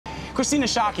Kristina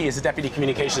Schake is the Deputy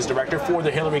Communications Director for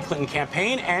the Hillary Clinton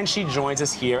campaign, and she joins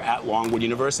us here at Longwood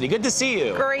University. Good to see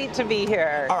you. Great to be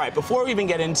here. All right, before we even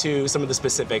get into some of the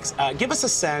specifics, give us a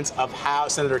sense of how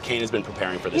Senator Kaine has been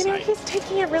preparing for this night. He's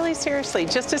taking it really seriously,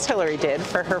 just as Hillary did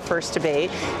for her first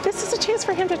debate. This is a chance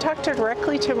for him to talk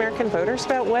directly to American voters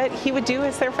about what he would do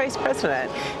as their vice president.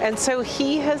 And so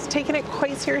he has taken it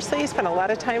quite seriously, spent a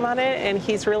lot of time on it, and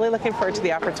he's really looking forward to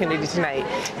the opportunity tonight.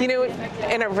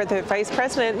 And over the vice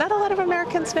president, not a lot of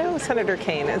Americans know Senator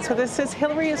Kaine, and so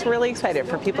Hillary is really excited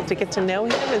for people to get to know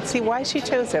him and see why she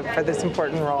chose him for this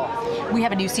important role. We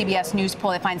have a new CBS News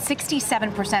poll that finds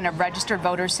 67% of registered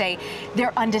voters say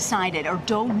they're undecided or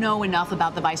don't know enough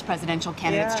about the vice presidential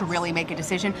candidates to really make a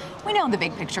decision. We know in the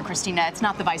big picture, Kristina, it's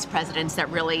not the vice presidents that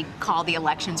really call the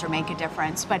elections or make a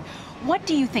difference, but what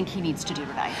do you think he needs to do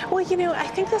tonight? Well, I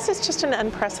think this is just an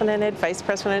unprecedented vice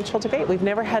presidential debate. We've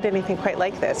never had anything quite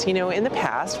like this. In the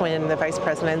past, when the vice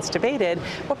presidents debated,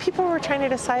 what people were trying to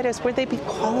decide is would they be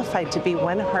qualified to be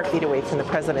one heartbeat away from the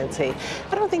presidency.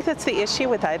 I don't think that's the issue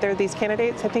with either of these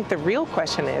candidates. I think the real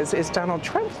question is Donald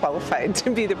Trump qualified to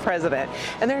be the president?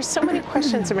 And there's so many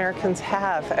questions Americans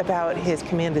have about his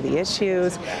command of the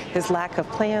issues, his lack of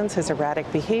plans, his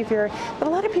erratic behavior, but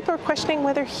a lot of people are questioning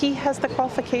whether he has the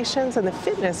qualifications and the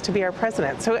fitness to be our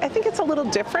president. So I think it's a little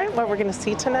different what we're going to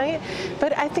see tonight,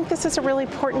 but I think this is a really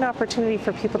important opportunity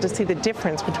for people to see the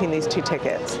difference between these two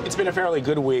tickets. It's been a fairly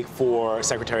good week for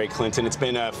Secretary Clinton. It's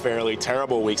been a fairly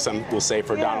terrible week, some will say,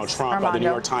 for Donald Trump. The New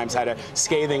York Times had a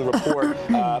scathing report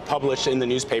published in the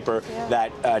newspaper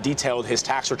that detailed his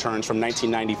tax returns from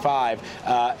 1995.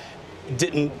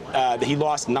 He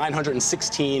lost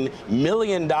 $916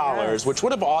 million, which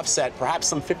would have offset perhaps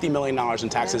some $50 million in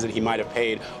taxes that he might have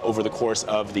paid over the course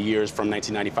of the years from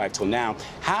 1995 till now.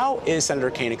 How is Senator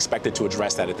Kaine expected to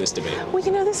address that at this debate? Well,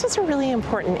 this is a really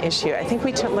important issue. I think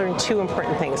we learned two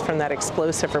important things from that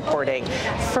explosive reporting.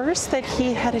 First, that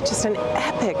he had just an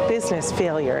epic business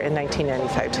failure in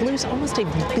 1995 to lose almost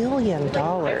 $1 billion.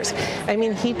 I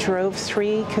mean, he drove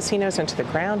 3 casinos into the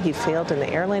ground. He failed in the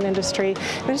airline industry.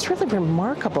 And it's really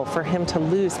remarkable for him to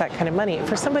lose that kind of money.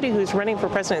 For somebody who's running for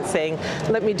president saying,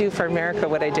 let me do for America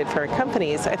what I did for our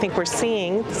companies, I think we're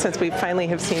seeing, since we finally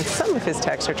have seen some of his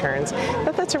tax returns,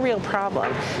 that that's a real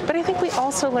problem. But I think we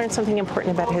also learned something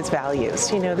important about his values.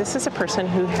 This is a person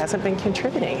who hasn't been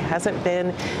contributing, hasn't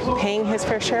been paying his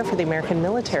fair share for the American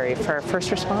military, for our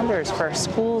first responders, for our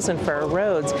schools, and for our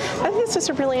roads. I think this is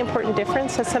a really important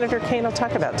difference that Senator Kaine will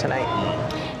talk about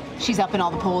tonight. She's up in all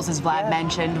the polls, as Vlad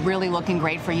mentioned, really looking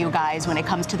great for you guys when it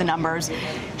comes to the numbers.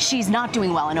 She's not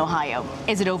doing well in Ohio.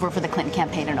 Is it over for the Clinton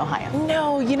campaign in Ohio?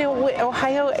 No,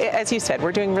 Ohio, as you said,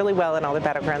 we're doing really well in all the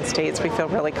battleground states. We feel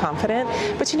really confident.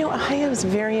 But, Ohio is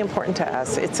very important to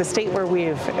us. It's a state where we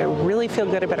really feel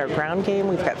good about our ground game.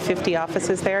 We've got 50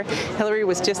 offices there. Hillary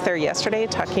was just there yesterday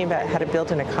talking about how to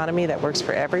build an economy that works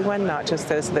for everyone, not just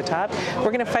those at the top.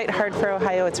 We're going to fight hard for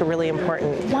Ohio. It's a really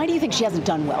important. Why do you think she hasn't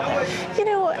done well there?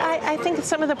 I think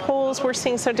some of the polls, we're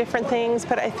seeing so different things,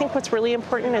 but I think what's really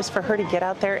important is for her to get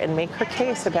out there and make her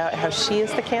case about how she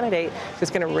is the candidate who's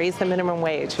going to raise the minimum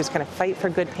wage, who's going to fight for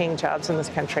good paying jobs in this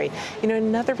country.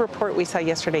 Another report we saw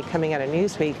yesterday coming out of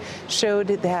Newsweek showed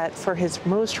that for his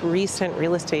most recent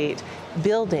real estate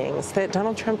buildings, that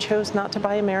Donald Trump chose not to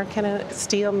buy American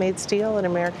made steel and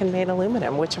American made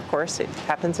aluminum, which of course it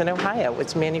happens in Ohio.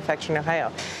 It's manufactured in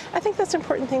Ohio. I think that's an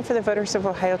important thing for the voters of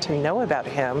Ohio to know about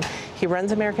him. He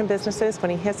runs American businesses.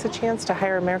 When he has the chance to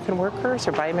hire American workers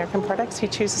or buy American products, he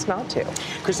chooses not to.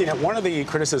 Kristina, one of the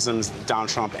criticisms Donald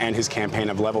Trump and his campaign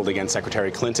have leveled against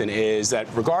Secretary Clinton is that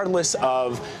regardless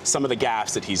of some of the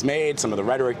gaffes that he's made, some of the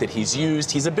rhetoric that he's used,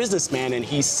 he's a businessman and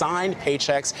he's signed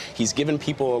paychecks, he's given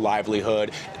people a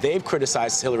livelihood. They've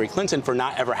criticized Hillary Clinton for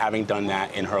not ever having done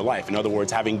that in her life. In other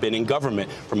words, having been in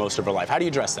government for most of her life. How do you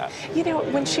address that?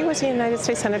 When she was a United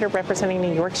States Senator representing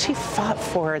New York, she fought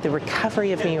for the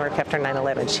recovery of New York after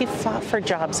 9/11. She fought for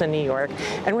jobs in New York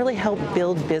and really helped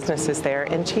build businesses there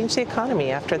and change the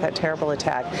economy after that terrible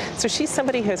attack. So she's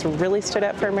somebody who has really stood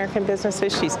up for American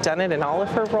businesses. She's done it in all of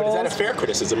her roles. But is that a fair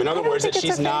criticism? In other words, that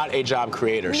she's not a job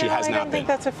creator. She has not been. I don't think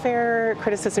that's a fair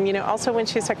criticism. Also, when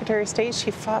she was Secretary of State,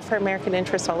 she fought for American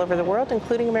interests all over the world,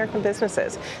 including American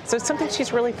businesses. So it's something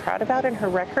she's really proud about in her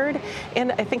record.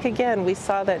 And I think, again, we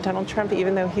saw that Donald Trump,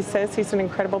 even though he says he's an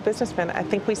incredible businessman, I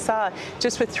think we saw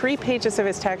just with 3 pages of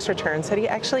his tax return returns that he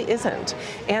actually isn't.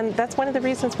 And that's one of the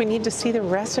reasons we need to see the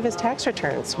rest of his tax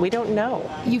returns. We don't know.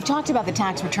 You've talked about the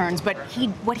tax returns, but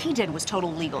what he did was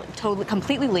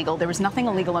completely legal. There was nothing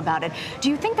illegal about it. Do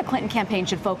you think the Clinton campaign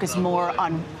should focus more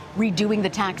on redoing the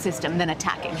tax system than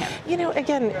attacking him? You know,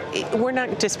 again, we're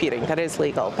not disputing that it is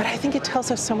legal, but I think it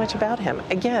tells us so much about him.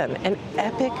 Again, an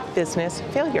epic business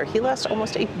failure. He lost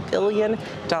almost $1 billion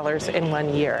in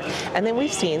 1 year. And then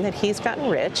we've seen that he's gotten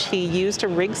rich. He used a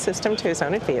rigged system to his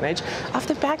own advantage off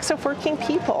the backs of working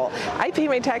people. I pay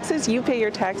my taxes, you pay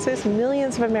your taxes.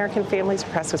 Millions of American families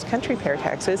across this country pay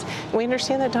taxes. And we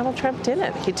understand that Donald Trump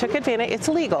didn't. He took advantage, it's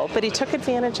illegal, but he took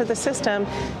advantage of the system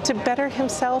to better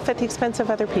himself at the expense of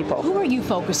other people. Who are you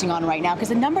focusing on right now? Because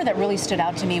the number that really stood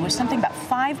out to me was something about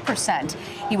 5%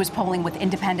 he was polling with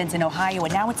independents in Ohio,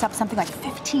 and now it's up something like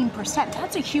 15%.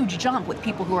 That's a huge jump with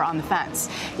people who are on the fence.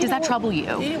 Does that trouble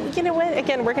you? You know what?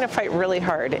 Again, we're going to fight really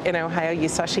hard in Ohio. You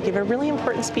saw she gave a really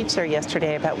important speech there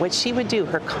yesterday about what she would do,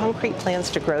 her concrete plans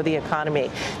to grow the economy.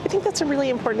 I think that's a really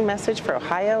important message for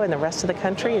Ohio and the rest of the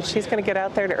country, and she's going to get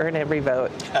out there to earn every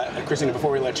vote. Kristina,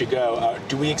 before we let you go,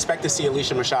 do we expect to see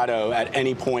Alicia Machado at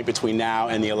any point between now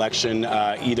and the election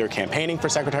either campaigning for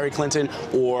Secretary Clinton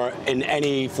or in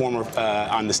any form of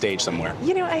on the stage somewhere?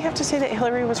 You know, I have to say that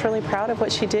Hillary was really proud of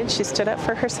what she did. She stood up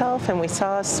for herself, and we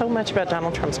saw so much about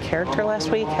Donald Trump's character last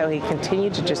week, how he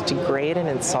continued to just degrade and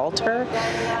insult her.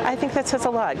 I think that says a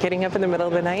lot, getting up in the middle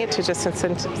of the night to just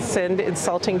send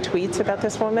insulting tweets about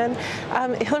this woman.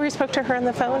 Hillary spoke to her on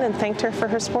the phone and thanked her for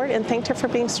her support and thanked her for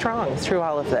being strong through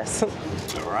all of this.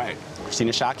 All right.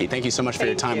 Kristina Schake, thank you so much for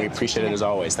your time. We appreciate it as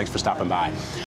always. Thanks for stopping by.